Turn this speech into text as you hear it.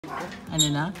po. Ano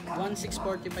na?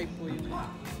 1,645 po yung...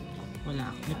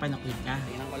 Wala. May panaklit ka.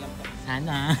 Tingnan ko lang po.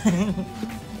 Sana.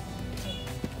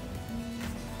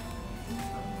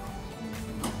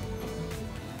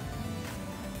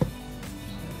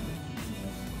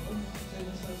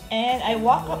 And I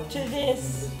walk up to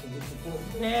this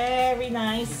very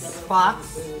nice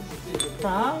box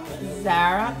from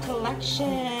Zara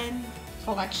Collection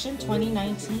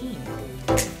 2019.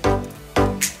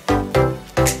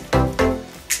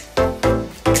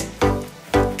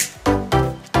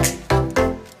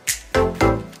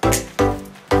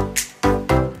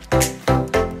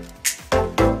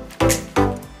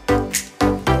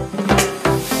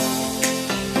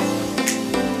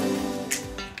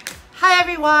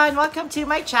 Welcome to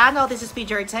my channel. This is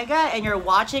PJ Ortega and you're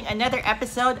watching another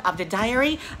episode of the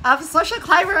Diary of Social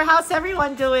Climber. How's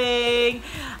everyone doing?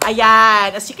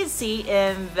 Ayan, as you can see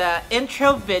in the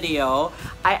intro video,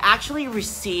 I actually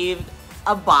received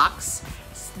a box,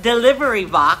 delivery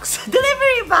box.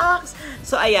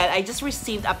 So ayan, I just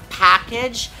received a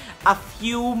package a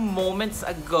few moments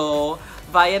ago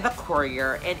via the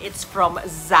courier, and it's from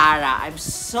Zara. I'm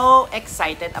so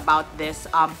excited about this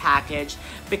package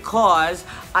because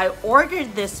I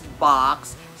ordered this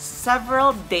box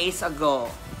several days ago.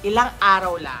 Ilang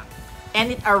araw lang.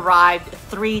 And it arrived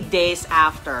 3 days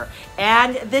after.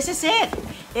 And this is it.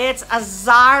 It's a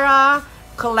Zara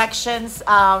Collections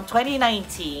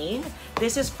 2019.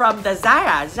 This is from the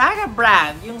Zara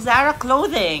brand, yung Zara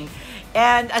clothing.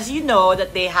 And as you know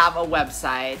that they have a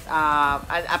website,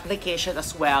 an application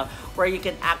as well, where you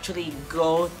can actually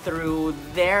go through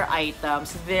their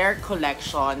items, their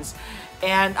collections.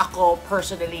 And ako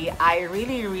personally, I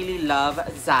really love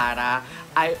Zara.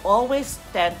 I always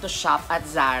tend to shop at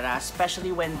Zara,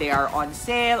 especially when they are on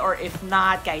sale, or if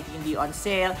not, kahit hindi on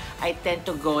sale, I tend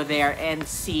to go there and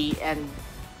see and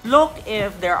look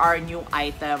if there are new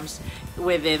items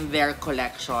within their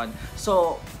collection.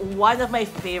 So, one of my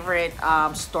favorite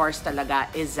stores talaga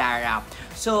is Zara.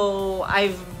 So,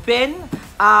 I've been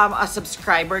a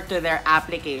subscriber to their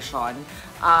application.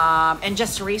 And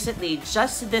just recently,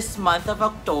 just this month of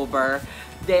October,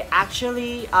 they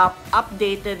actually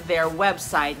updated their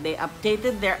website, they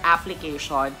updated their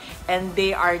application, and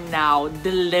they are now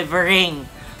delivering.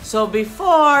 So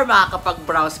before,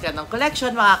 makakapag-browse ka ng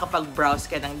collection, makakapag-browse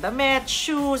ka ng damit,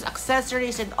 shoes,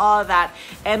 accessories, and all that.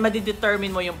 And madidetermine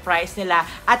mo yung price nila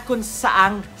at kung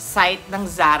saang site ng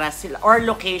Zara sila or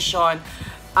location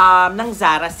ng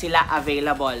Zara sila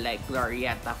available. Like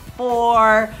Glorieta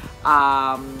 4,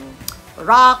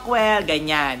 Rockwell,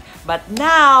 ganyan. But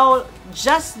now,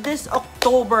 just this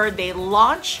October, they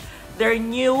launched their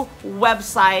new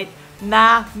website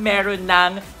na meron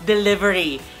ng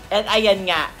delivery. And ayan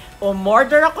nga,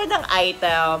 umorder ako ng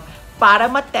item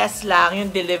para matest lang yung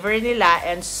delivery nila.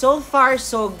 And so far,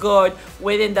 so good.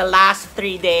 Within the last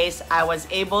 3 days, I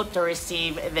was able to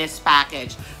receive this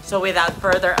package. So without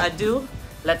further ado,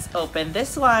 let's open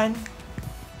this one.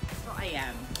 So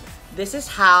ayan, this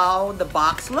is how the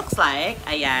box looks like.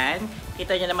 Ayan,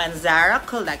 kita nyo naman, Zara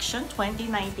Collection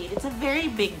 2019. It's a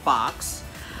very big box.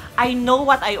 I know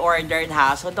what I ordered,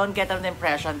 ha, so don't get an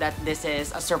impression that this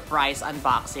is a surprise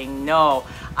unboxing. No,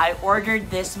 I ordered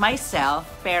this myself,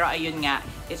 pero ayun nga,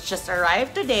 it's just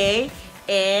arrived today,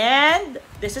 and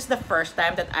this is the first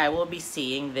time that I will be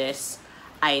seeing this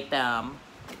item.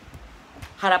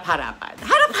 Harap-harapan.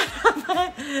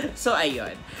 So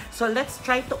ayun. So let's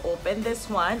try to open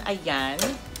this one. Ayan.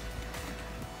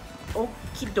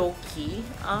 Okie dokie.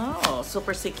 Oh,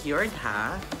 super secured,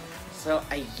 ha. So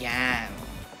ayan.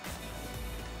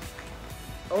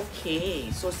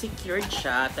 Okay, so secured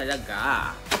siya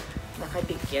talaga.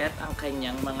 Nakadikit ang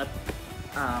kanyang mga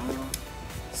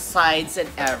sides and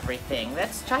everything.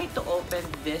 Let's try to open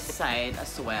this side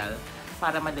as well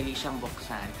para madali siyang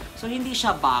buksan. So hindi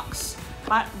siya box.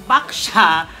 Box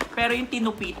siya, pero yung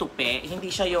tinupi-tupi, hindi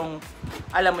siya yung,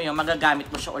 alam mo yung magagamit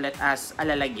mo siya ulit as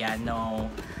alalagyan. No.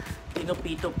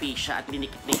 Tinupi-tupi siya at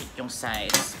dinikit-dikit yung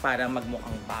sides para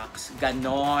magmukhang box.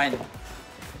 Ganon.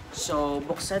 So,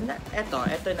 buksan na. Ito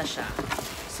na siya.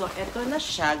 So, ito na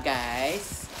siya,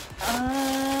 guys.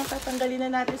 Tatanggalin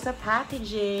na natin sa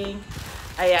packaging.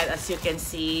 Ayan, as you can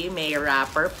see, may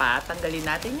wrapper pa. Tanggalin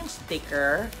natin yung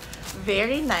sticker.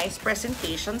 Very nice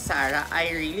presentation, Zara.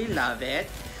 I really love it.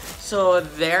 So,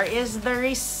 there is the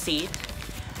receipt.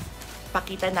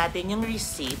 Pakita natin yung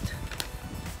receipt.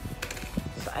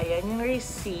 So, ayan yung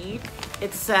receipt.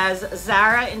 It says,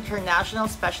 Zara International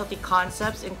Specialty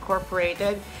Concepts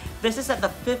Incorporated. This is at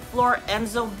the 5th floor,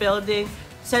 Enzo Building,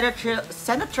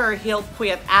 Senator Hill,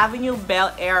 Puyat Avenue, Bel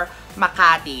Air,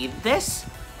 Makati. This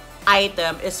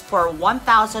item is for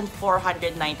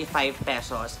 1,495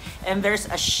 pesos, and there's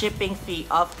a shipping fee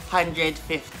of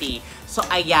 150. So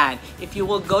ayan, if you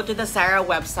will go to the Zara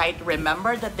website,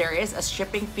 remember that there is a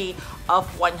shipping fee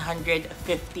of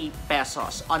 150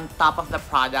 pesos on top of the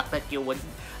product that you would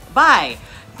buy.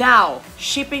 Now,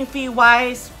 shipping fee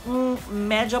wise,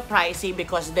 medyo pricey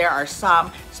because there are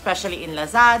some, especially in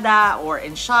Lazada or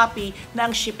in Shopee, na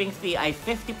ang shipping fee ay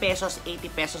 50 pesos, 80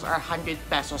 pesos, or 100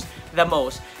 pesos the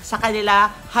most. Sa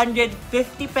kanila, 150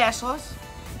 pesos.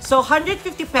 So,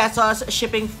 150 pesos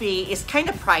shipping fee is kind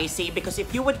of pricey because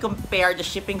if you would compare the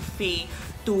shipping fee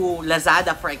to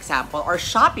Lazada, for example, or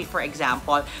Shopee, for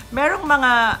example, merong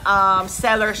mga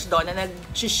sellers doon na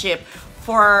nag-ship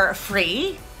for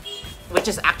free, which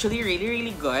is actually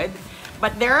really good.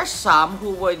 But there are some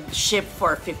who would ship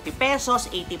for 50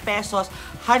 pesos, 80 pesos,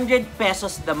 100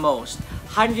 pesos the most.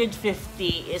 150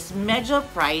 is medyo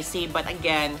pricey, but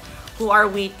again, who are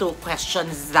we to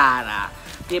question Zara?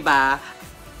 Diba?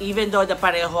 Even though the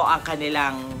pareho ang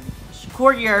kanilang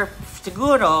courier,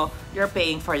 siguro, you're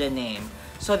paying for the name.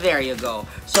 So there you go.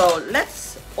 So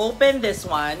let's open this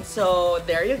one. So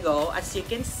there you go. As you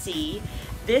can see,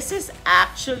 this is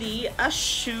actually a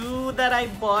shoe that I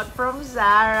bought from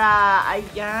Zara.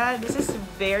 Ayan, this is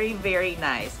very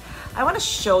nice. I want to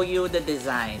show you the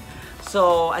design.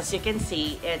 So, as you can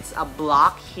see, it's a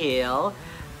block heel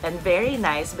and very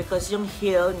nice because yung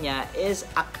heel niya is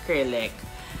acrylic.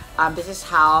 This is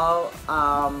how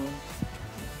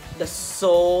the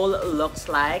sole looks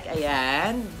like.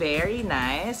 Ayan, very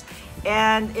nice.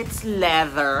 And it's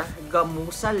leather,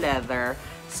 gamusa leather.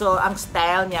 So, ang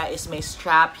style niya is may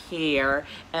strap here,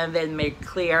 and then may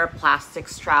clear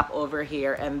plastic strap over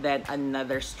here, and then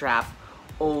another strap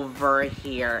over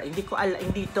here. Hindi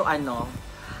to ano.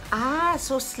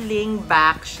 So sling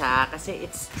back siya kasi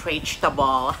it's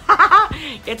stretchable.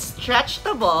 It's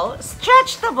stretchable.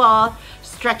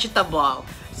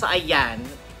 So, ayan.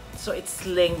 So, it's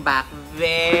sling back.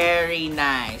 Very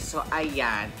nice. So,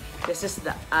 ayan. This is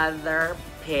the other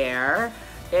pair.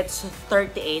 It's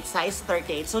 38, size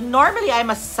 38. So, normally,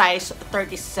 I'm a size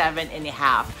 37 and a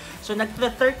half. So,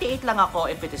 nag-38 lang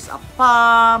ako if it is a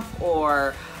pump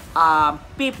or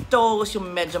peep toes,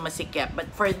 yung medyo masikip. But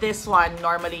for this one,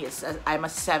 normally, I'm a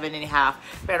 7 and a half.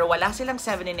 Pero wala silang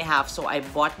 7 and a half, so I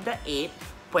bought the 8.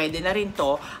 Pwede na rin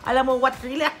to. Alam mo, what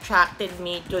really attracted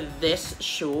me to this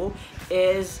shoe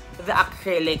is the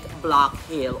acrylic block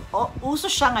heel. Uso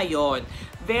siya ngayon.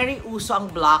 Very uso ang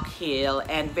block heel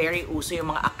and very uso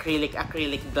yung mga acrylic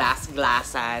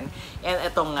glass-glassan. And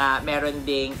ito nga, meron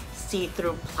ding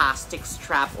see-through plastic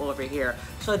strap over here.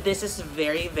 So this is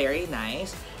very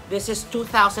nice. This is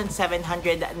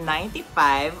 2,795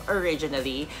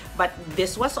 originally, but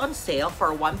this was on sale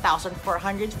for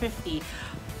 1,450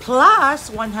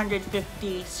 plus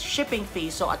 150 shipping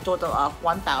fee, so a total of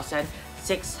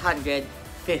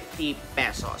 1,650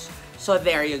 pesos. So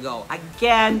there you go.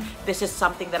 Again, this is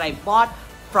something that I bought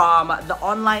from the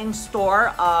online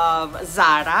store of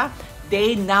Zara.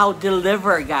 They now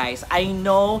deliver, guys. I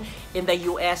know in the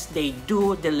US they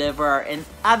do deliver. In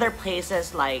other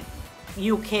places like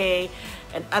UK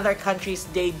and other countries,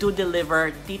 they do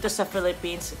deliver. Dito sa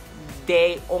Philippines,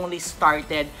 they only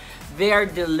started their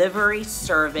delivery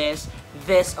service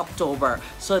this October.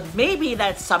 So maybe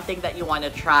that's something that you want to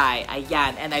try.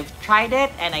 Ayan, and I've tried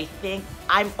it and I think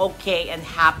I'm okay and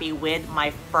happy with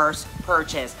my first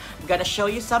purchase. I'm gonna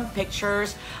show you some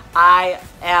pictures. I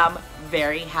am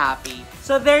very happy.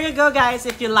 So there you go, guys.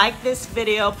 If you like this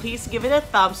video, please give it a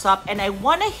thumbs up and I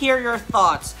want to hear your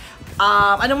thoughts.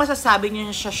 Anong masasabi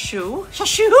niyo sa shoe? Sa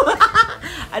shoe?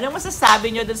 Anong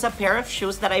masasabi niyo dun sa pair of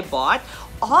shoes that I bought?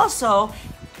 Also,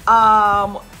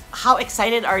 how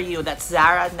excited are you that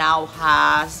Zara now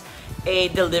has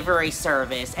a delivery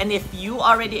service? And if you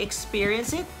already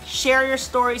experience it, share your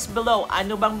stories below.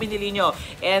 Ano bang binili nyo?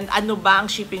 And ano ba ang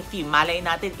shipping fee? Malay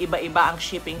natin, iba-iba ang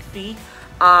shipping fee.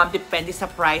 Depende sa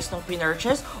price ng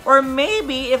pinurchase. Or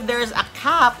maybe if there's a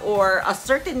cap or a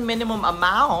certain minimum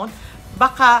amount,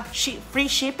 baka free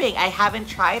shipping. I haven't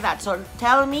tried that. So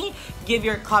tell me, give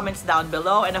your comments down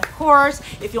below. And of course,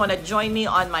 if you want to join me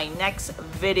on my next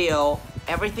video,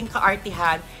 everything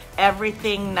kaartihan,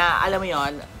 everything na, alam mo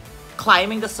yon,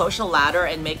 climbing the social ladder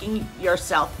and making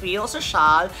yourself feel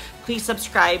social, please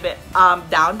subscribe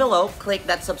down below. Click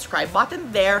that subscribe button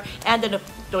there and the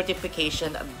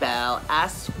notification bell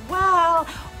as well.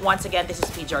 Once again, this is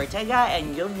PJ Ortega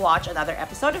and you'll watch another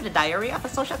episode of The Diary of a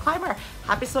Social Climber.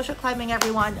 Happy social climbing,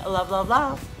 everyone. Love, love,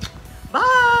 love.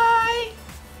 Bye!